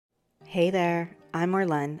Hey there, I'm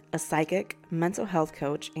Marlene, a psychic, mental health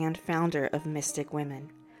coach, and founder of Mystic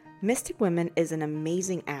Women. Mystic Women is an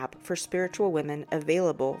amazing app for spiritual women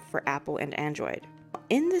available for Apple and Android.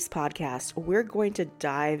 In this podcast, we're going to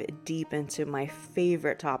dive deep into my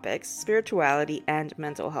favorite topics, spirituality and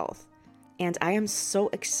mental health. And I am so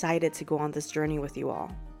excited to go on this journey with you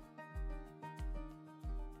all.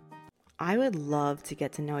 I would love to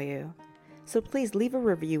get to know you. So please leave a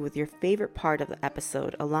review with your favorite part of the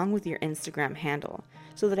episode along with your Instagram handle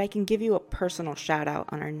so that I can give you a personal shout out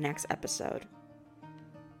on our next episode.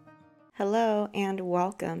 Hello and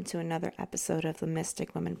welcome to another episode of the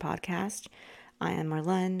Mystic Women podcast. I am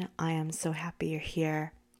Marlene. I am so happy you're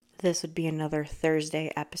here. This would be another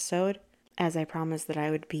Thursday episode, as I promised that I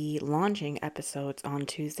would be launching episodes on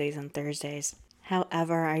Tuesdays and Thursdays.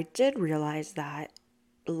 However, I did realize that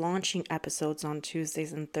launching episodes on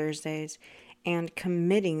Tuesdays and Thursdays and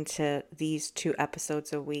committing to these 2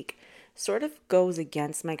 episodes a week sort of goes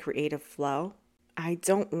against my creative flow. I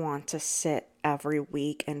don't want to sit every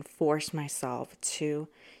week and force myself to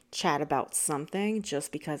chat about something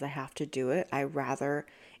just because I have to do it. I rather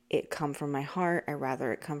it come from my heart. I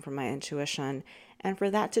rather it come from my intuition. And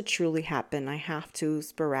for that to truly happen, I have to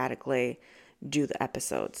sporadically do the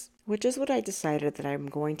episodes, which is what I decided that I'm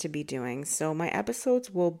going to be doing. So my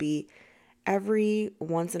episodes will be every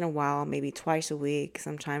once in a while, maybe twice a week,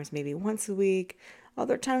 sometimes maybe once a week,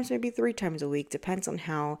 other times maybe 3 times a week, depends on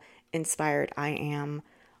how inspired I am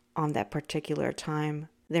on that particular time.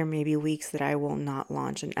 There may be weeks that I will not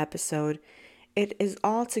launch an episode. It is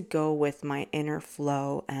all to go with my inner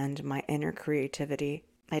flow and my inner creativity.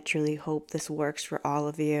 I truly hope this works for all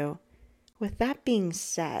of you. With that being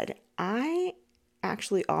said, I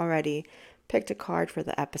actually already picked a card for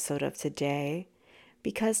the episode of today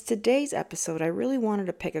because today's episode, I really wanted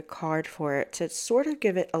to pick a card for it to sort of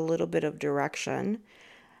give it a little bit of direction.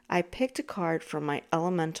 I picked a card from my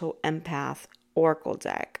Elemental Empath Oracle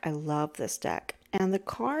deck. I love this deck. And the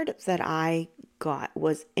card that I got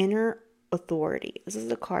was Inner Authority. This is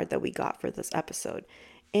the card that we got for this episode.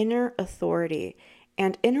 Inner Authority.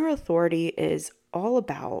 And Inner Authority is all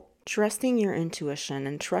about trusting your intuition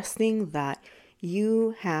and trusting that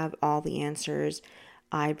you have all the answers.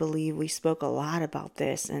 I believe we spoke a lot about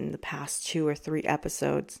this in the past 2 or 3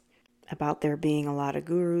 episodes about there being a lot of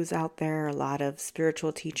gurus out there, a lot of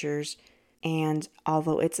spiritual teachers. And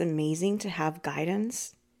although it's amazing to have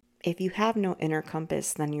guidance, if you have no inner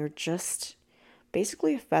compass, then you're just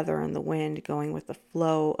basically a feather in the wind going with the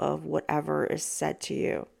flow of whatever is said to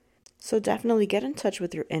you. So definitely get in touch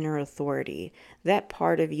with your inner authority, that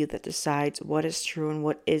part of you that decides what is true and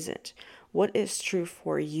what isn't, what is true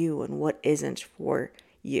for you and what isn't for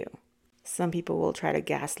you. Some people will try to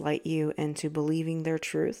gaslight you into believing their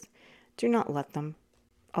truth. Do not let them.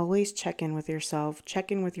 Always check in with yourself,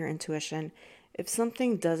 check in with your intuition. If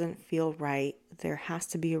something doesn't feel right, there has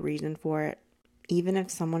to be a reason for it. Even if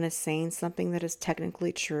someone is saying something that is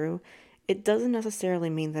technically true, it doesn't necessarily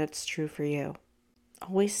mean that it's true for you.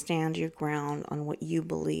 Always stand your ground on what you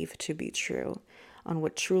believe to be true, on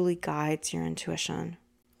what truly guides your intuition.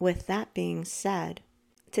 With that being said,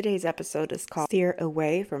 today's episode is called Steer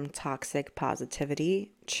Away from Toxic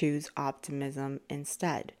Positivity, Choose Optimism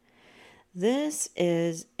Instead. This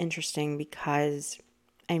is interesting because,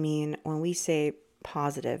 when we say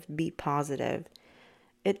positive, be positive,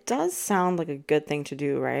 it does sound like a good thing to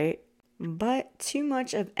do, right? But too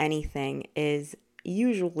much of anything is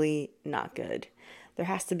usually not good. There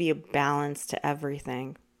has to be a balance to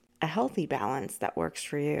everything, a healthy balance that works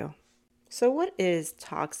for you. So what is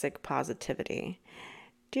toxic positivity?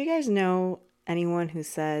 Do you guys know anyone who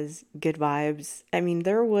says good vibes?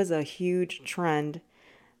 There was a huge trend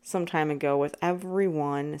some time ago with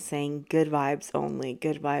everyone saying good vibes only,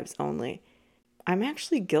 good vibes only. I'm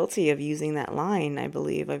actually guilty of using that line. I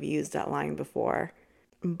believe I've used that line before.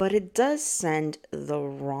 But it does send the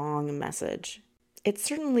wrong message. It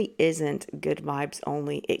certainly isn't good vibes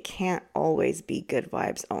only. It can't always be good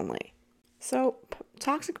vibes only. So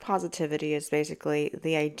toxic positivity is basically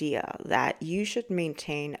the idea that you should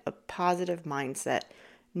maintain a positive mindset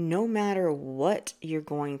no matter what you're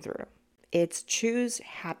going through. It's choose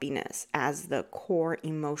happiness as the core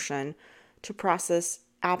emotion to process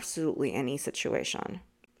absolutely any situation.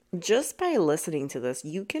 Just by listening to this,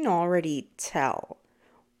 you can already tell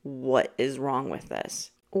what is wrong with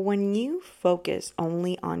this. When you focus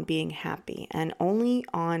only on being happy and only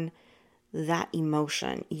on that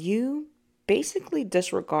emotion, you basically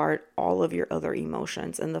disregard all of your other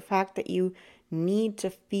emotions and the fact that you need to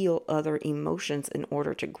feel other emotions in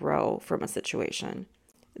order to grow from a situation.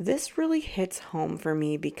 This really hits home for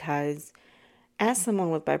me because As someone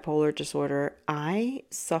with bipolar disorder, I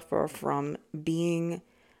suffer from being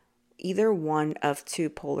either one of two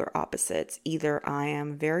polar opposites. Either I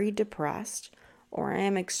am very depressed or I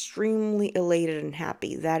am extremely elated and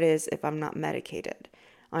happy. That is, if I'm not medicated.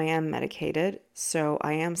 I am medicated, so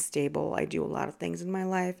I am stable. I do a lot of things in my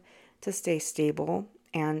life to stay stable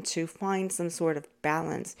and to find some sort of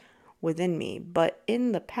balance within me. But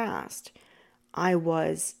in the past, I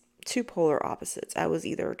was two polar opposites. I was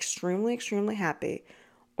either extremely, extremely happy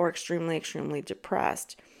or extremely, extremely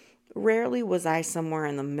depressed. Rarely was I somewhere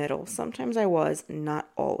in the middle. Sometimes I was, not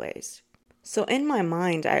always. So in my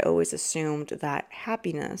mind, I always assumed that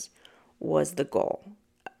happiness was the goal.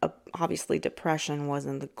 Obviously, depression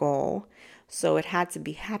wasn't the goal. So it had to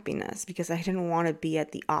be happiness because I didn't want to be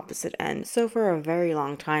at the opposite end. So for a very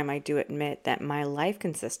long time, I do admit that my life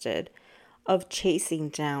consisted of chasing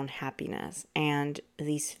down happiness and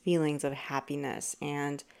these feelings of happiness.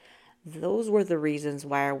 And those were the reasons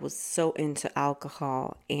why I was so into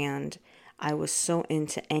alcohol and I was so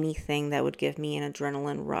into anything that would give me an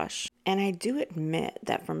adrenaline rush. And I do admit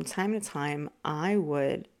that from time to time, I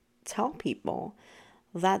would tell people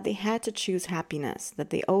that they had to choose happiness, that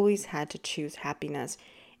they always had to choose happiness.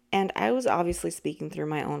 And I was obviously speaking through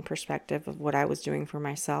my own perspective of what I was doing for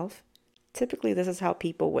myself. Typically, this is how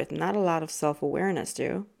people with not a lot of self-awareness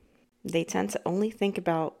do. They tend to only think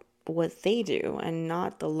about what they do and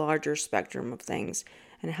not the larger spectrum of things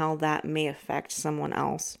and how that may affect someone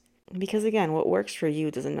else. Because again, what works for you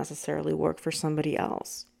doesn't necessarily work for somebody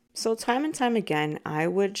else. So time and time again, I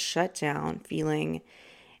would shut down feeling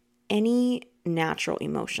any natural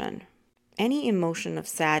emotion, any emotion of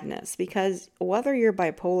sadness, because whether you're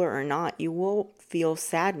bipolar or not, you will feel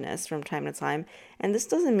sadness from time to time. And this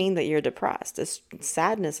doesn't mean that you're depressed.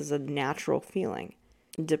 Sadness is a natural feeling.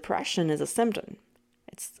 Depression is a symptom.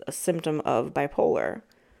 It's a symptom of bipolar.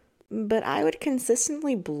 But I would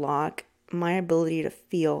consistently block my ability to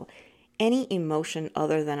feel any emotion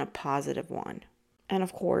other than a positive one. And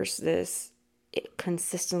of course, it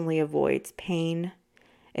consistently avoids pain.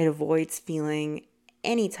 It avoids feeling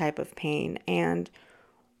any type of pain. And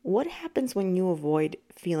what happens when you avoid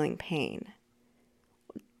feeling pain?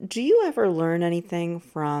 Do you ever learn anything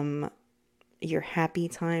from your happy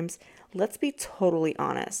times? Let's be totally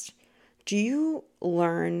honest. Do you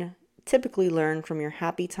typically learn from your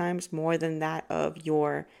happy times more than that of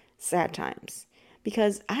your sad times?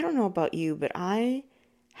 Because I don't know about you, but I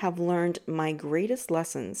have learned my greatest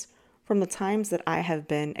lessons from the times that I have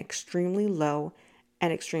been extremely low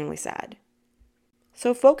and extremely sad.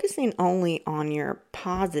 So focusing only on your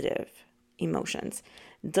positive emotions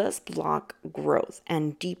does block growth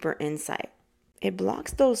and deeper insight. It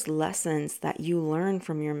blocks those lessons that you learn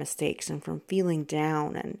from your mistakes and from feeling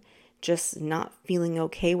down and just not feeling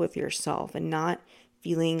okay with yourself and not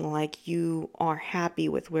feeling like you are happy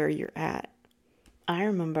with where you're at. I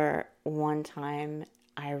remember one time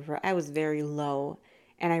I was very low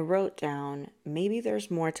and I wrote down, maybe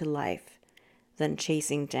there's more to life than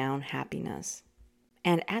chasing down happiness.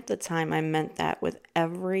 And at the time, I meant that with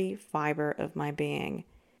every fiber of my being.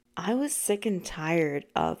 I was sick and tired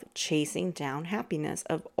of chasing down happiness,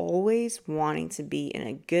 of always wanting to be in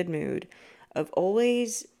a good mood, of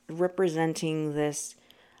always representing this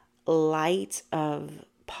light of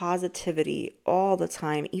positivity all the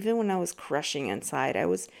time. Even when I was crushing inside, I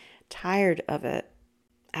was tired of it.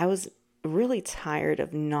 I was really tired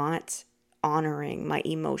of not honoring my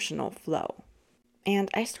emotional flow.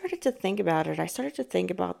 And I started to think about it. I started to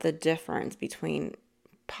think about the difference between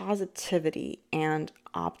positivity and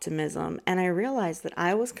optimism. And I realized that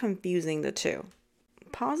I was confusing the two.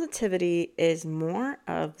 Positivity is more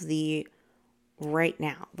of the right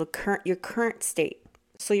now, your current state.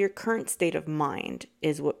 So your current state of mind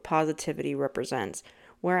is what positivity represents.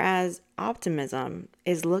 Whereas optimism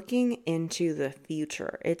is looking into the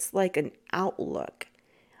future. It's like an outlook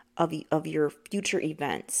of your future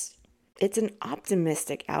events. It's an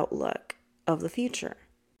optimistic outlook of the future.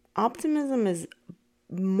 Optimism is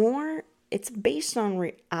it's based on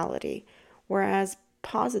reality, whereas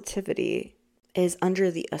positivity is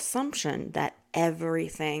under the assumption that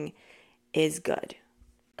everything is good.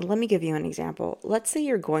 Let me give you an example. Let's say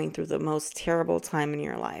you're going through the most terrible time in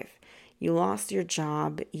your life. You lost your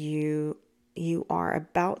job, you are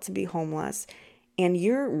about to be homeless, and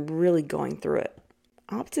you're really going through it.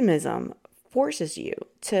 Optimism forces you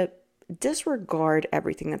to disregard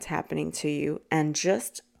everything that's happening to you and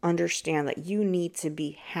just understand that you need to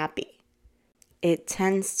be happy. It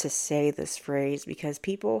tends to say this phrase because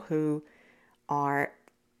people who are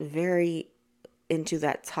very into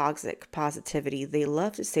that toxic positivity, they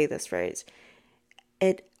love to say this phrase.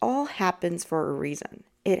 It all happens for a reason.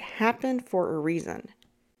 It happened for a reason.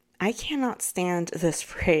 I cannot stand this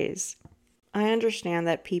phrase. I understand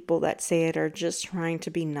that people that say it are just trying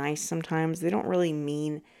to be nice sometimes. They don't really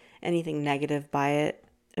mean anything negative by it.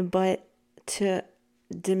 But to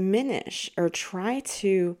diminish or try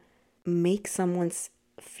to make someone's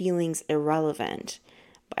feelings irrelevant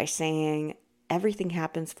by saying everything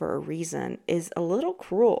happens for a reason is a little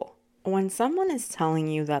cruel. When someone is telling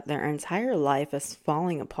you that their entire life is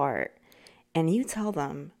falling apart and you tell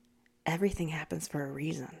them everything happens for a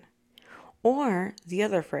reason, or the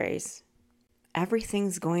other phrase,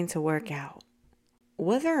 everything's going to work out.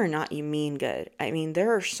 Whether or not you mean good, I mean,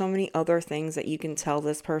 there are so many other things that you can tell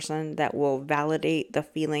this person that will validate the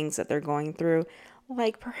feelings that they're going through,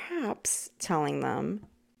 like perhaps telling them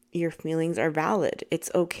your feelings are valid. It's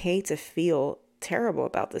okay to feel terrible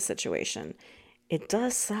about the situation. It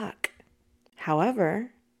does suck.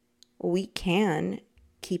 However, we can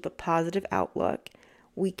keep a positive outlook.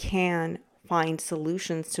 We can find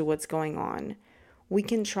solutions to what's going on. We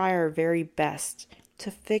can try our very best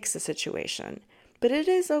to fix the situation. But it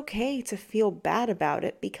is okay to feel bad about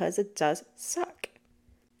it because it does suck.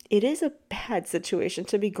 It is a bad situation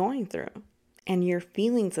to be going through. And your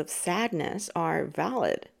feelings of sadness are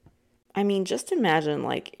valid. I mean, just imagine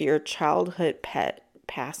like your childhood pet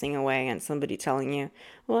passing away and somebody telling you,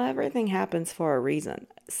 well, everything happens for a reason.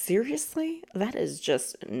 Seriously? That is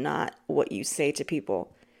just not what you say to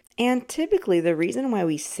people. And typically, the reason why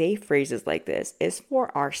we say phrases like this is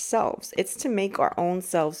for ourselves. It's to make our own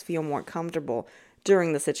selves feel more comfortable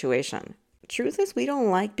during the situation. Truth is, we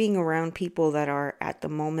don't like being around people that are at the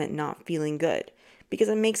moment not feeling good because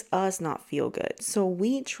it makes us not feel good. So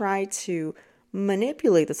we try to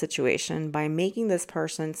manipulate the situation by making this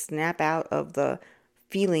person snap out of the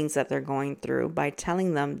feelings that they're going through by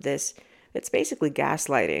telling them this. It's basically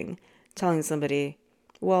gaslighting, telling somebody,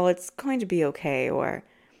 well, it's going to be okay, or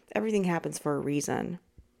everything happens for a reason.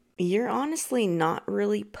 You're honestly not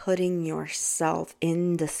really putting yourself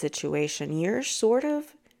in the situation. You're sort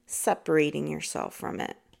of separating yourself from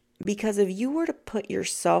it. Because if you were to put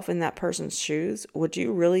yourself in that person's shoes, would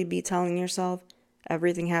you really be telling yourself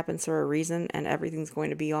everything happens for a reason and everything's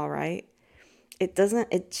going to be all right?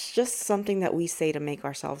 It's just something that we say to make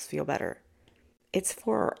ourselves feel better. It's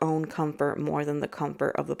for our own comfort more than the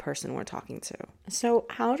comfort of the person we're talking to. So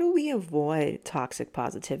how do we avoid toxic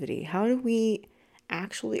positivity? How do we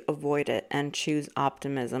actually avoid it and choose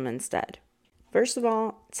optimism instead? First of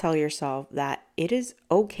all, tell yourself that it is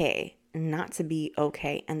okay not to be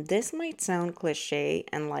okay. And this might sound cliche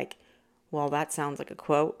and like, well, that sounds like a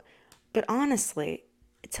quote. But honestly,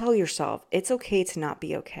 tell yourself it's okay to not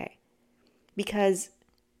be okay. Because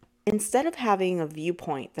instead of having a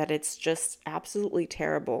viewpoint that it's just absolutely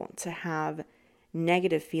terrible to have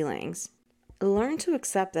negative feelings, learn to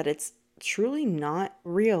accept that it's truly not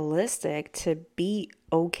realistic to be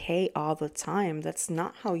okay all the time. That's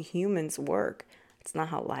not how humans work. It's not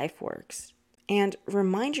how life works. And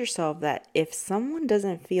remind yourself that if someone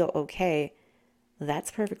doesn't feel okay,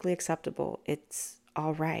 that's perfectly acceptable. It's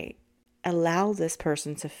all right. Allow this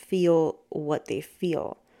person to feel what they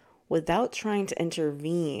feel without trying to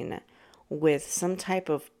intervene with some type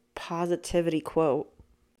of positivity quote.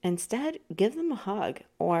 Instead, give them a hug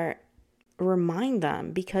or remind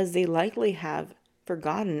them, because they likely have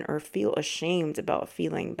forgotten or feel ashamed about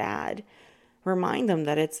feeling bad. Remind them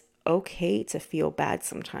that it's okay to feel bad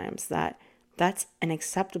sometimes, that that's an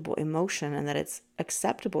acceptable emotion and that it's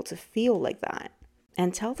acceptable to feel like that.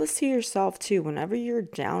 And tell this to yourself too. Whenever you're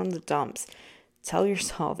down in the dumps, tell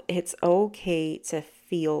yourself it's okay to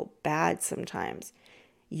feel bad sometimes.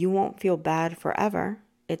 You won't feel bad forever.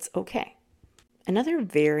 It's okay. Another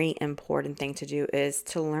very important thing to do is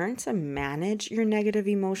to learn to manage your negative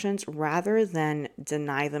emotions rather than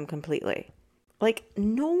deny them completely. Like,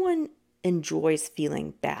 no one enjoys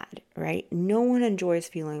feeling bad, right? No one enjoys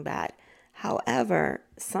feeling bad. However,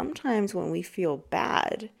 sometimes when we feel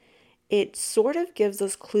bad, it sort of gives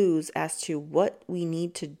us clues as to what we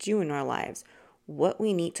need to do in our lives, what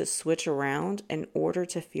we need to switch around in order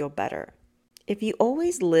to feel better. If you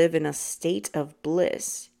always live in a state of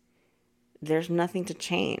bliss, there's nothing to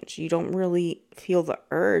change. You don't really feel the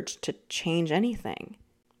urge to change anything.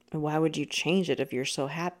 Why would you change it if you're so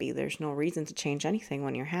happy? There's no reason to change anything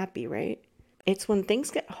when you're happy, right? It's when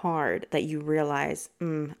things get hard that you realize,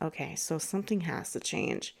 okay, so something has to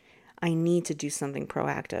change. I need to do something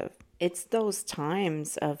proactive. It's those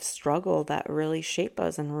times of struggle that really shape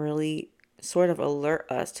us and really sort of alert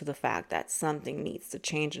us to the fact that something needs to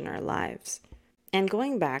change in our lives. And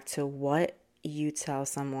going back to what you tell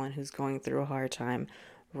someone who's going through a hard time,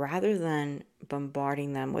 rather than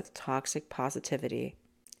bombarding them with toxic positivity,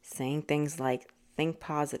 saying things like, think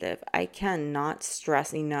positive. I cannot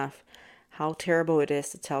stress enough how terrible it is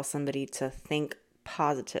to tell somebody to think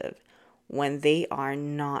positive when they are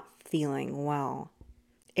not feeling well.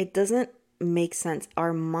 It doesn't make sense.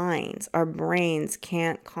 Our minds, our brains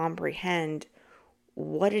can't comprehend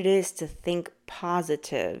what it is to think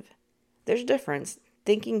positive. There's a difference.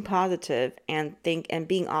 Thinking positive and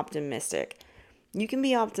being optimistic. You can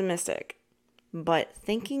be optimistic, but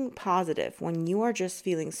thinking positive when you are just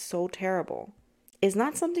feeling so terrible is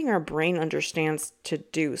not something our brain understands to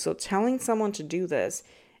do. So telling someone to do this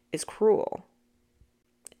is cruel.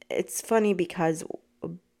 It's funny because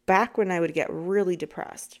back when I would get really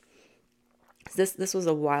depressed, this was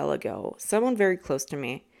a while ago, someone very close to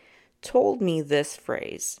me told me this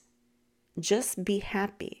phrase: just be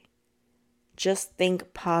happy. Just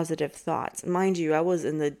think positive thoughts. Mind you, I was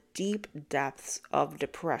in the deep depths of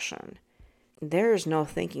depression. There is no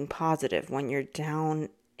thinking positive when you're down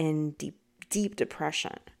in deep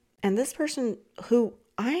depression. And this person, who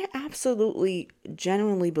I absolutely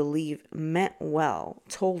genuinely believe meant well,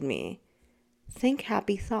 told me, think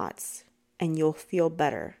happy thoughts and you'll feel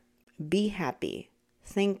better. Be happy.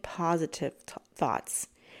 Think positive thoughts.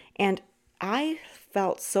 And I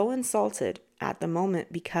felt so insulted at the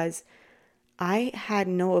moment because I had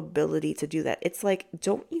no ability to do that. It's like,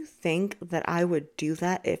 don't you think that I would do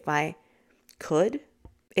that if I could?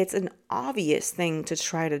 It's an obvious thing to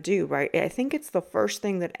try to do, right? I think it's the first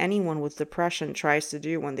thing that anyone with depression tries to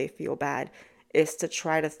do when they feel bad is to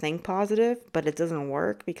try to think positive, but it doesn't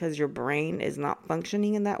work because your brain is not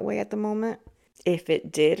functioning in that way at the moment. If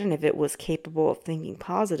it did, and if it was capable of thinking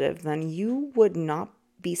positive, then you would not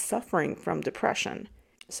be suffering from depression.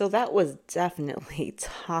 So that was definitely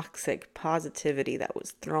toxic positivity that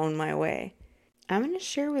was thrown my way. I'm going to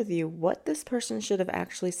share with you what this person should have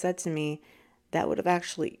actually said to me that would have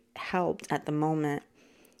actually helped at the moment.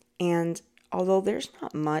 And although there's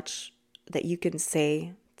not much that you can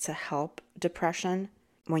say to help depression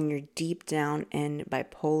when you're deep down in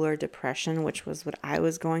bipolar depression, which was what I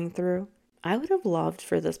was going through, I would have loved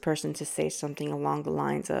for this person to say something along the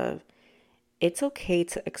lines of, it's okay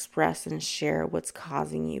to express and share what's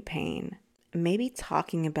causing you pain. Maybe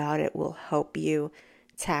talking about it will help you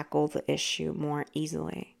tackle the issue more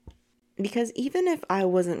easily. Because even if I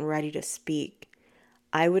wasn't ready to speak,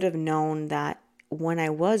 I would have known that when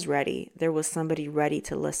I was ready, there was somebody ready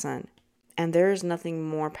to listen. And there is nothing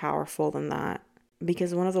more powerful than that.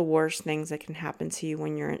 Because one of the worst things that can happen to you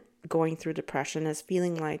when you're going through depression is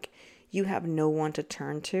feeling like you have no one to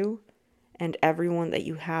turn to. And everyone that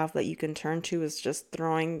you have that you can turn to is just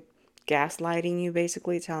gaslighting you,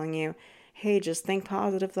 basically telling you, hey, just think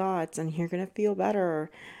positive thoughts and you're going to feel better.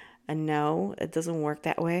 And no, it doesn't work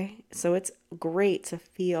that way. So it's great to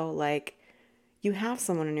feel like you have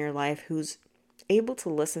someone in your life who's able to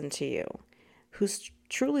listen to you, who's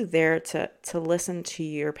truly there to listen to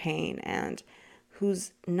your pain and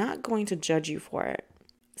who's not going to judge you for it.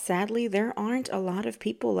 Sadly, there aren't a lot of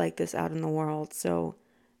people like this out in the world. So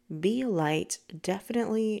be a light.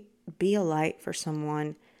 Definitely be a light for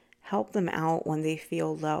someone. Help them out when they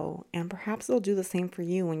feel low. And perhaps they'll do the same for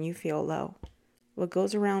you when you feel low. What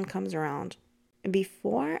goes around comes around.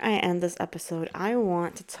 Before I end this episode, I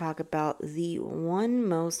want to talk about the one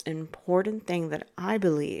most important thing that I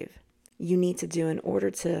believe you need to do in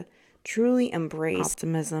order to truly embrace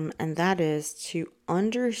optimism, and that is to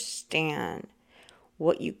understand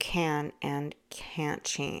what you can and can't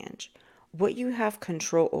change, what you have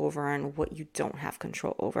control over and what you don't have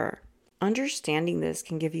control over. Understanding this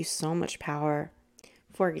can give you so much power.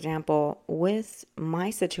 For example, with my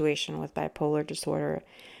situation with bipolar disorder,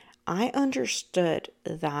 I understood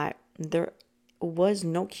that there was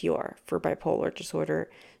no cure for bipolar disorder,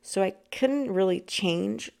 so I couldn't really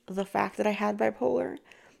change the fact that I had bipolar,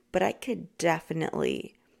 but I could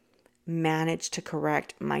definitely manage to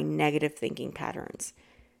correct my negative thinking patterns.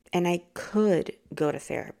 And I could go to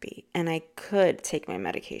therapy, and I could take my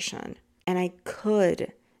medication, and I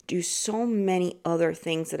could do so many other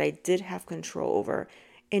things that I did have control over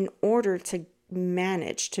in order to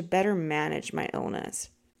better manage my illness.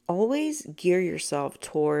 Always gear yourself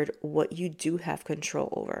toward what you do have control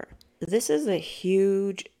over. This is a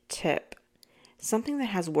huge tip. Something that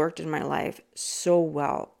has worked in my life so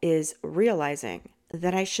well is realizing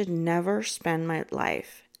that I should never spend my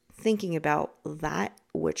life thinking about that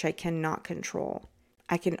which I cannot control.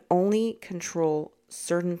 I can only control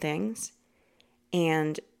certain things,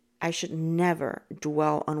 and I should never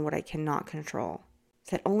dwell on what I cannot control.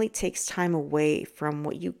 That only takes time away from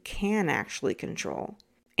what you can actually control,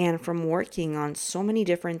 and from working on so many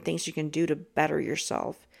different things you can do to better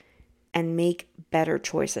yourself and make better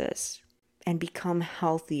choices. and become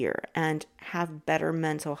healthier and have better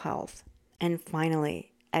mental health. And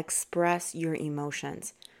finally, express your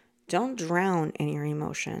emotions. Don't drown in your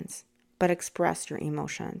emotions, but express your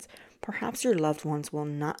emotions. Perhaps your loved ones will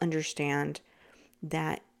not understand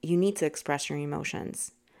that you need to express your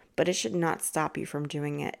emotions, but it should not stop you from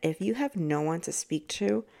doing it. If you have no one to speak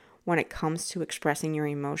to when it comes to expressing your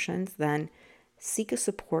emotions, then seek a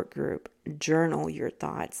support group, journal your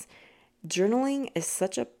thoughts. Journaling is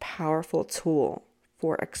such a powerful tool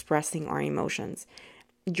for expressing our emotions.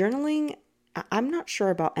 Journaling, I'm not sure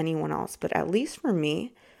about anyone else, but at least for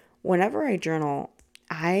me, whenever I journal,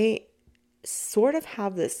 I sort of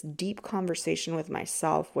have this deep conversation with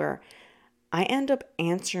myself where I end up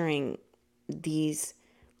answering these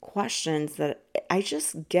questions that I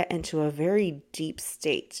just get into a very deep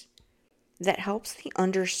state that helps me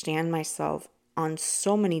understand myself on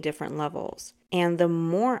so many different levels. And the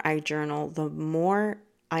more I journal, the more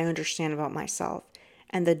I understand about myself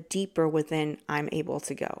and the deeper within I'm able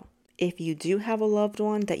to go. If you do have a loved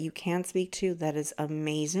one that you can speak to, that is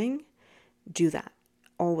amazing. Do that.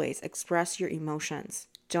 Always express your emotions.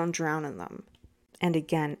 Don't drown in them. And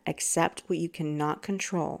again, accept what you cannot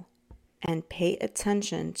control and pay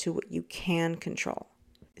attention to what you can control.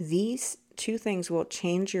 These two things will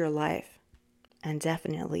change your life. And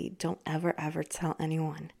definitely don't ever tell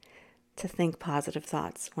anyone to think positive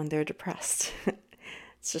thoughts when they're depressed.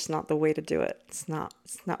 It's just not the way to do it. It's not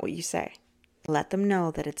what you say. Let them know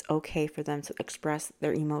that it's okay for them to express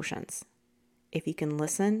their emotions. If you can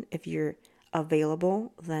listen, if you're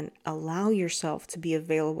available, then allow yourself to be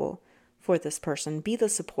available for this person. Be the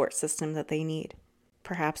support system that they need.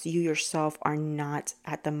 Perhaps you yourself are not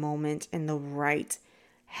at the moment in the right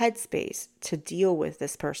headspace to deal with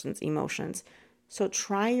this person's emotions. So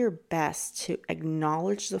try your best to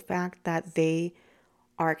acknowledge the fact that they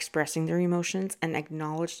are expressing their emotions and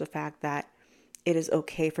acknowledge the fact that it is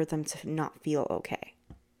okay for them to not feel okay.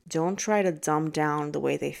 Don't try to dumb down the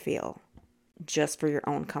way they feel just for your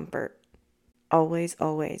own comfort. Always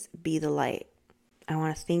be the light. I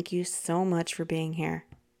want to thank you so much for being here.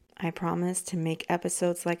 I promise to make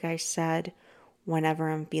episodes, like I said, whenever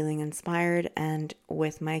I'm feeling inspired and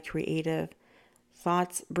with my creative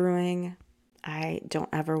thoughts brewing. I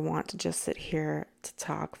don't ever want to just sit here to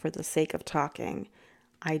talk for the sake of talking.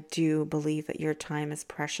 I do believe that your time is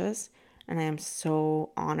precious, and I am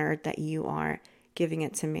so honored that you are giving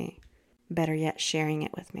it to me. Better yet, sharing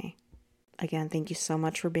it with me. Again, thank you so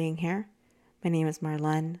much for being here. My name is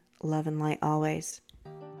Marlene. Love and light always.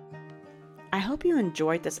 I hope you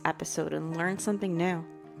enjoyed this episode and learned something new.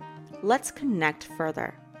 Let's connect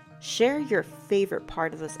further. Share your favorite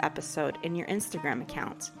part of this episode in your Instagram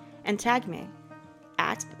account and tag me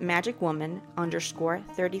at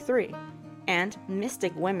magicwoman_33 and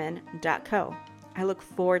mysticwomen.co. I look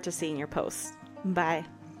forward to seeing your posts. Bye.